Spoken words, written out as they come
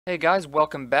Hey guys,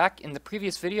 welcome back. In the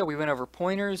previous video we went over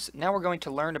pointers. Now we're going to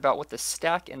learn about what the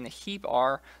stack and the heap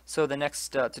are, so the next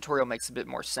tutorial makes a bit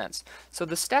more sense. So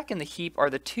the stack and the heap are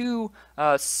the two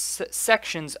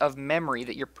sections of memory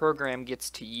that your program gets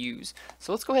to use.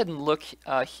 So let's go ahead and look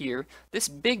here. This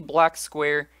big black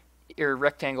square or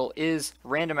rectangle is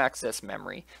random access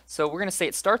memory. So we're going to say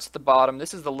it starts at the bottom,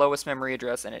 this is the lowest memory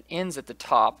address, and it ends at the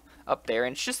top up there.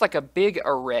 And it's just like a big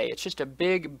array. It's just a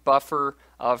big buffer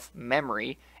of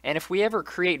memory. And if we ever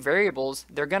create variables,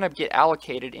 they're going to get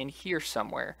allocated in here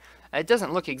somewhere. It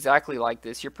doesn't look exactly like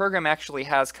this. Your program actually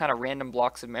has kind of random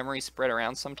blocks of memory spread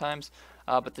around sometimes.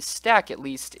 But the stack, at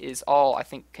least, is all, I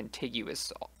think,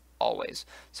 contiguous always.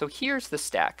 So here's the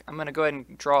stack. I'm going to go ahead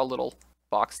and draw a little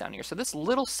box down here. So this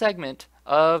little segment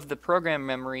of the program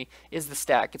memory is the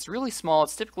stack. It's really small.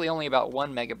 It's typically only about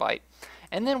 1 megabyte.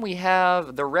 And then we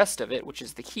have the rest of it, which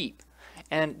is the heap.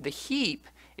 And the heap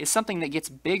is something that gets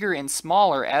bigger and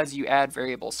smaller as you add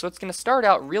variables. So it's going to start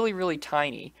out really, really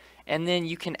tiny, and then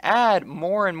you can add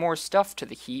more and more stuff to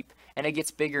the heap, and it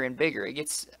gets bigger and bigger. It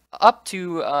gets up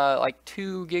to like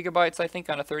 2 gigabytes, I think,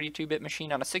 on a 32-bit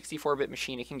machine. On a 64-bit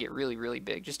machine, it can get really, really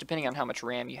big, just depending on how much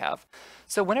RAM you have.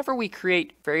 So whenever we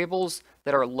create variables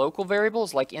that are local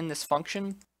variables, like in this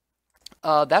function,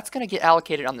 that's going to get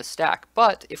allocated on the stack.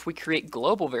 But if we create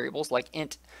global variables like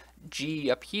int g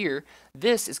up here,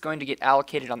 this is going to get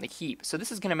allocated on the heap. So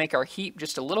this is going to make our heap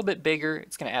just a little bit bigger.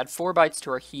 It's going to add 4 bytes to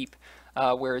our heap,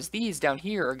 whereas these down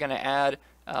here are going to add,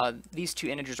 these two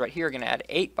integers right here are going to add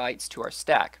 8 bytes to our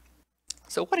stack.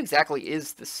 So what exactly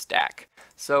is the stack?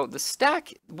 So the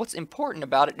stack, what's important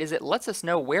about it is it lets us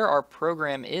know where our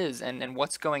program is and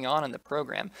what's going on in the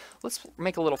program. Let's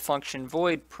make a little function,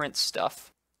 void print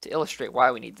stuff, to illustrate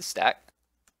why we need the stack.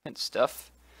 Print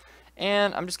stuff.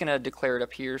 And I'm just going to declare it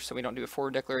up here so we don't do a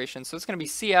forward declaration. So it's going to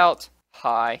be cout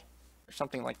high or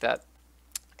something like that.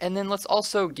 And then let's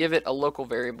also give it a local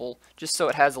variable just so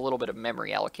it has a little bit of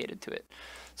memory allocated to it.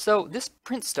 So this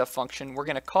print stuff function we're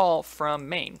going to call from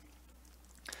main.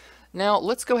 Now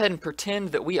let's go ahead and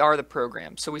pretend that we are the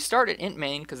program. So we start at int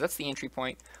main because that's the entry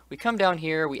point. We come down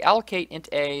here, we allocate int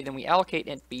a, then we allocate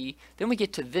int b, then we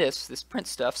get to this print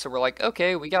stuff. So we're like,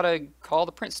 okay, we gotta call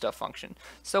the print stuff function.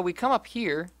 So we come up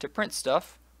here to print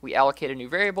stuff, we allocate a new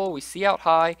variable, we cout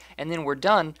high, and then we're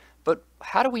done. But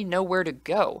how do we know where to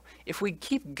go? If we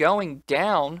keep going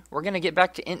down, we're going to get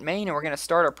back to int main and we're going to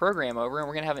start our program over and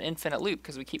we're going to have an infinite loop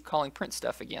because we keep calling print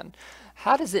stuff again.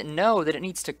 How does it know that it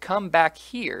needs to come back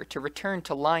here to return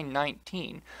to line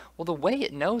 19? Well, the way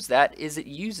it knows that is it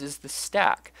uses the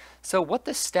stack. So what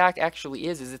the stack actually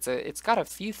is it's got a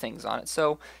few things on it.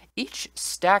 So each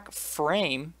stack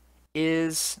frame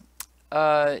is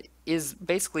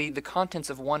basically the contents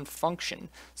of one function.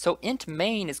 So int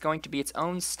main is going to be its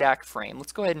own stack frame.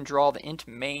 Let's go ahead and draw the int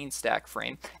main stack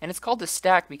frame. And it's called the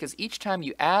stack because each time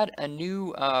you add a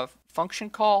new function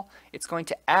call, it's going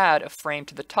to add a frame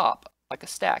to the top, like a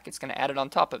stack. It's going to add it on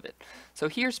top of it. So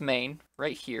here's main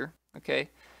right here. Okay.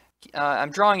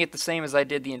 I'm drawing it the same as I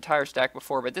did the entire stack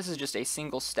before, but this is just a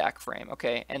single stack frame.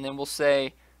 Okay. And then we'll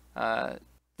say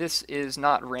this is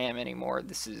not RAM anymore.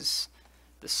 This is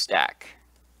the stack.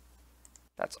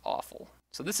 That's awful.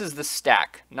 So this is the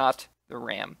stack, not the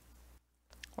RAM.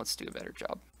 Let's do a better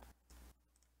job.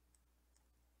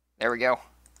 There we go.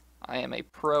 I am a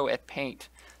pro at paint.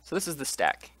 So this is the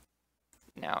stack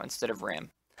now instead of RAM.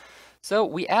 So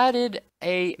we added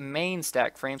a main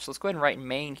stack frame. So let's go ahead and write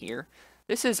main here.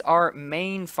 This is our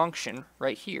main function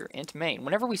right here, int main.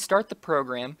 Whenever we start the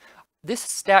program, this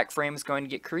stack frame is going to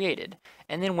get created.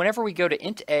 And then whenever we go to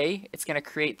int a, it's going to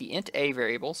create the int a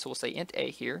variable. So we'll say int a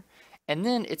here. And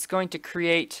then it's going to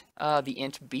create the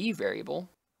int b variable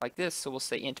like this. So we'll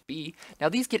say int b. Now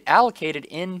these get allocated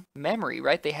in memory,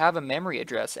 right? They have a memory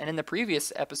address. And in the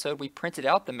previous episode, we printed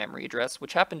out the memory address,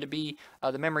 which happened to be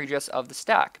the memory address of the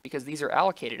stack because these are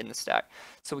allocated in the stack.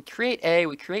 So we create a,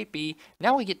 we create b.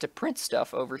 Now we get to print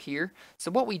stuff over here. So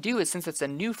what we do is, since it's a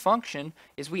new function,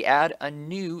 is we add a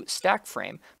new stack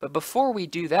frame. But before we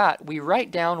do that, we write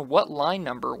down what line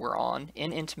number we're on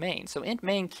in int main. So int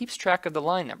main keeps track of the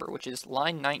line number, which is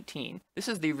line 19. This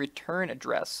is the return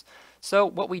address. So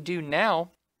what we do now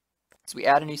is we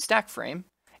add a new stack frame,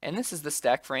 and this is the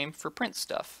stack frame for print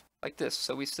stuff, like this.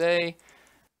 So we say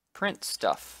print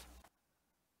stuff.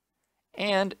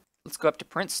 And let's go up to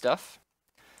print stuff.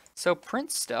 So print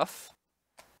stuff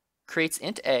creates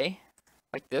int a,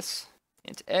 like this,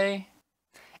 int a,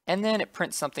 and then it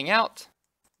prints something out,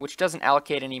 which doesn't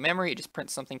allocate any memory, it just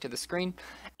prints something to the screen,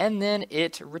 and then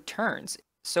it returns.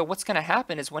 So what's going to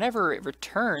happen is whenever it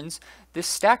returns, this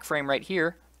stack frame right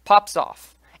here pops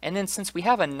off. And then since we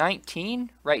have a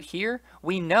 19 right here,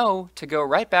 we know to go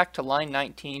right back to line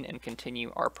 19 and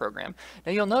continue our program.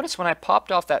 Now you'll notice when I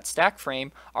popped off that stack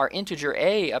frame, our integer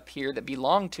a up here that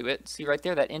belonged to it, see right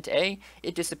there, that int a,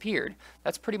 it disappeared.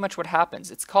 That's pretty much what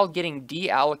happens. It's called getting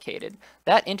deallocated.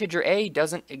 That integer a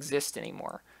doesn't exist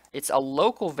anymore. It's a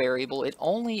local variable. It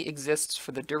only exists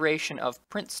for the duration of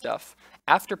print stuff.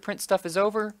 After print stuff is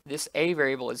over, this a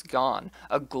variable is gone.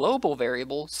 A global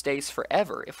variable stays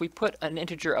forever. If we put an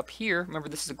integer up here, remember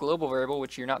this is a global variable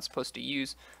which you're not supposed to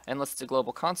use unless it's a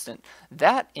global constant,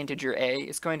 that integer a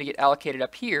is going to get allocated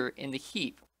up here in the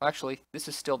heap. Actually, this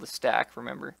is still the stack,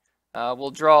 remember.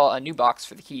 We'll draw a new box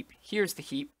for the heap. Here's the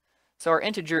heap. So our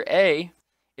integer a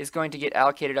is going to get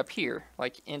allocated up here,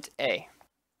 like int a.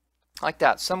 Like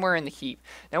that, somewhere in the heap.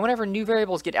 Now whenever new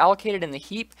variables get allocated in the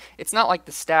heap, it's not like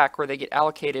the stack where they get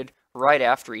allocated right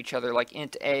after each other, like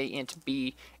int a, int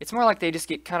b. It's more like they just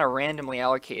get kind of randomly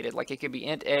allocated. Like it could be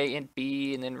int a, int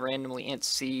b, and then randomly int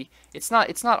c. It's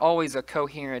not always a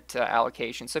coherent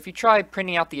allocation. So if you try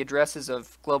printing out the addresses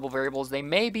of global variables, they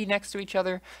may be next to each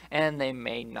other, and they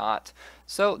may not.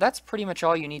 So that's pretty much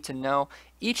all you need to know.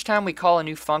 Each time we call a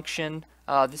new function,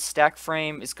 this stack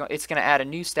frame it's going to add a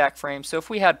new stack frame. So if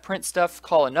we had print stuff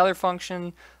call another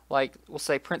function, like we'll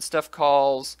say print stuff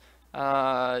calls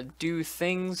do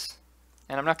things,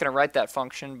 and I'm not going to write that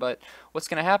function, but what's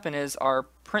going to happen is our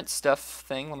print stuff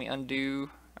thing, let me undo,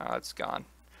 it's gone.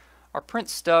 Our print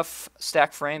stuff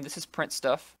stack frame, this is print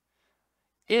stuff,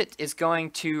 it is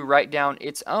going to write down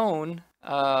its own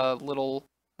little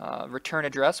return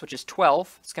address, which is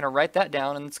 12. It's going to write that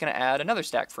down, and it's going to add another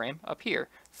stack frame up here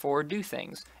for do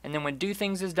things. And then when do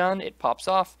things is done, it pops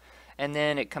off, and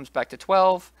then it comes back to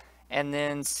 12. And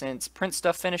then since print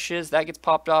stuff finishes, that gets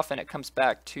popped off, and it comes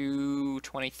back to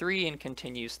 23 and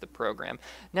continues the program.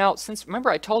 Now, since remember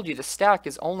I told you the stack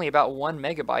is only about 1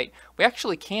 megabyte, we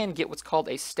actually can get what's called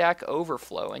a stack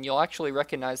overflow, and you'll actually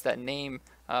recognize that name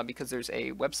because there's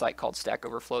a website called Stack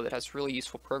Overflow that has really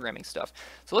useful programming stuff.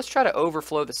 So let's try to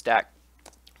overflow the stack.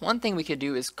 One thing we could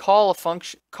do is call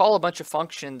a bunch of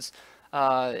functions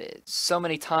so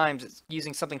many times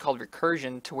using something called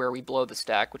recursion to where we blow the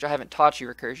stack, which I haven't taught you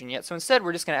recursion yet. So instead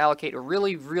we're just going to allocate a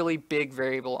really big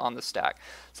variable on the stack.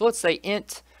 So let's say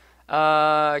int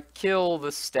kill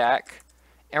the stack,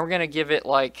 and we're going to give it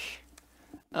like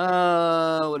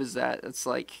what is that? It's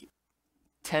like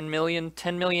 10 million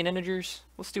integers.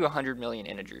 Let's do 100 million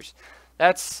integers.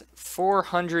 That's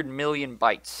 400 million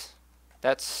bytes.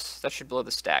 That should blow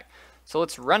the stack. So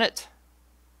let's run it.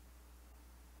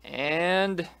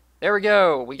 And there we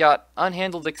go. We got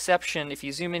unhandled exception. If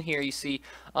you zoom in here, you see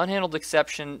unhandled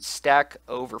exception stack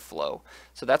overflow.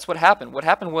 So that's what happened. What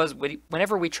happened was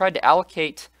whenever we tried to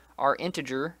allocate our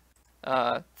integer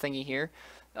thingy here,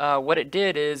 what it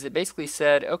did is it basically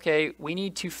said, okay, we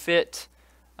need to fit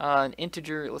an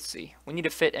integer, let's see, we need to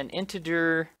fit an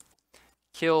integer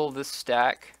kill this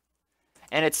stack,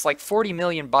 and it's like 40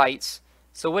 million bytes.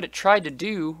 So what it tried to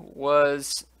do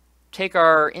was take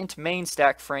our int main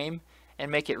stack frame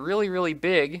and make it really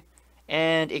big,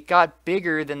 and it got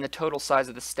bigger than the total size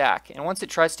of the stack. And once it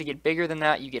tries to get bigger than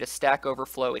that, you get a stack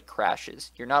overflow, it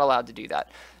crashes. You're not allowed to do that.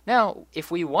 Now,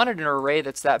 if we wanted an array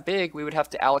that's that big, we would have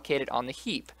to allocate it on the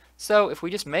heap. So if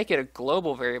we just make it a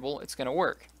global variable, it's going to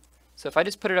work. So if I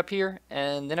just put it up here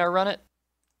and then I run it,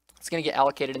 it's going to get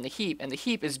allocated in the heap, and the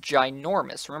heap is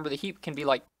ginormous. Remember, the heap can be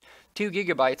like 2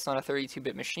 gigabytes on a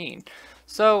 32-bit machine.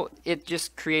 So it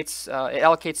just creates, it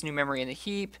allocates new memory in the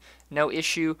heap, no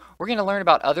issue. We're going to learn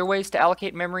about other ways to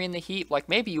allocate memory in the heap, like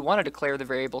maybe you want to declare the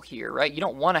variable here, right? You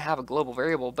don't want to have a global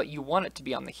variable, but you want it to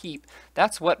be on the heap.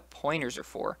 That's what pointers are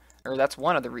for, or that's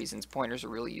one of the reasons pointers are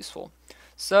really useful.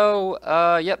 So,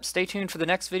 yep, stay tuned for the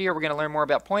next video. We're going to learn more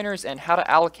about pointers and how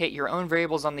to allocate your own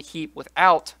variables on the heap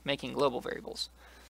without making global variables.